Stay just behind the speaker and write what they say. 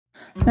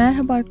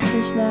Merhaba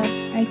arkadaşlar,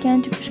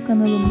 Erken Çıkış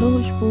kanalımda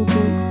hoş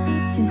bulduk.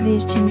 Sizler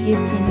için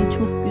yepyeni,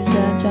 çok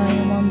güzel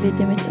Yaman ve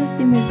Demet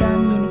Özdemir'den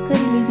yeni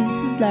kareleri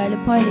sizlerle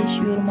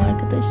paylaşıyorum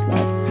arkadaşlar.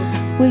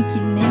 Bu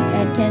ikilinin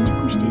erken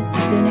çıkış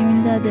dizisi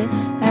döneminde de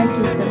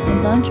herkes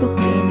tarafından çok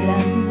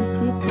beğenilen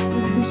dizisi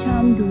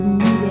muhteşem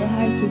görünümüyle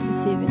herkesi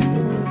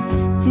sevindirdi.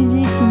 Sizler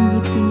için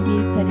yepyeni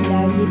bir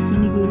kareler,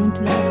 yepyeni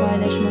görüntüler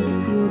paylaşmak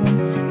istiyorum.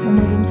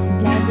 Umarım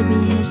sizler de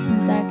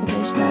beğenirsiniz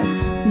arkadaşlar.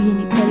 Bu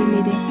yeni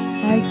kareleri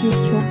herkes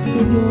çok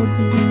seviyor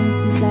dizinin,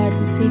 sizler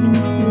de sevin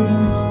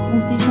istiyorum.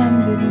 Muhteşem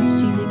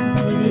görüntüsüyle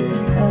bizleri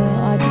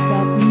adeta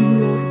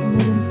büyülüyor.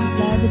 Umarım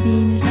sizler de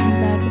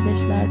beğenirsiniz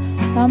arkadaşlar.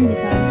 Tam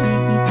detaylı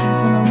bilgi için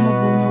kanalıma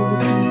abone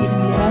olup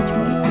bildirimleri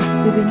açmayı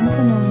ve benim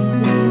kanalımı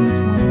izlemeyi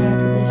unutmayın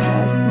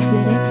arkadaşlar.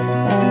 Sizlere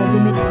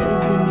Demet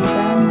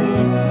Özdemir'den ve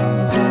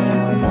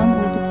Yaman'dan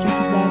oldukça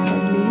güzel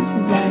kareleri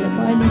sizlerle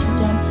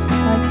paylaşacağım.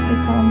 Takipte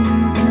kalmayı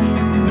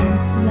unutmayın. Umarım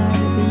sizler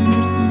de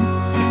beğenirsiniz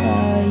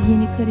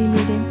yeni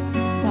kareleri.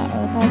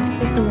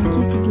 Takipte kalın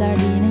ki sizler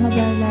de yeni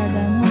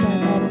haberlerden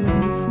haberdar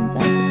olabilirsiniz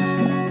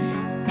arkadaşlar.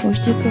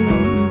 Hoşça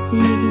kalın, iyi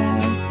seyirler.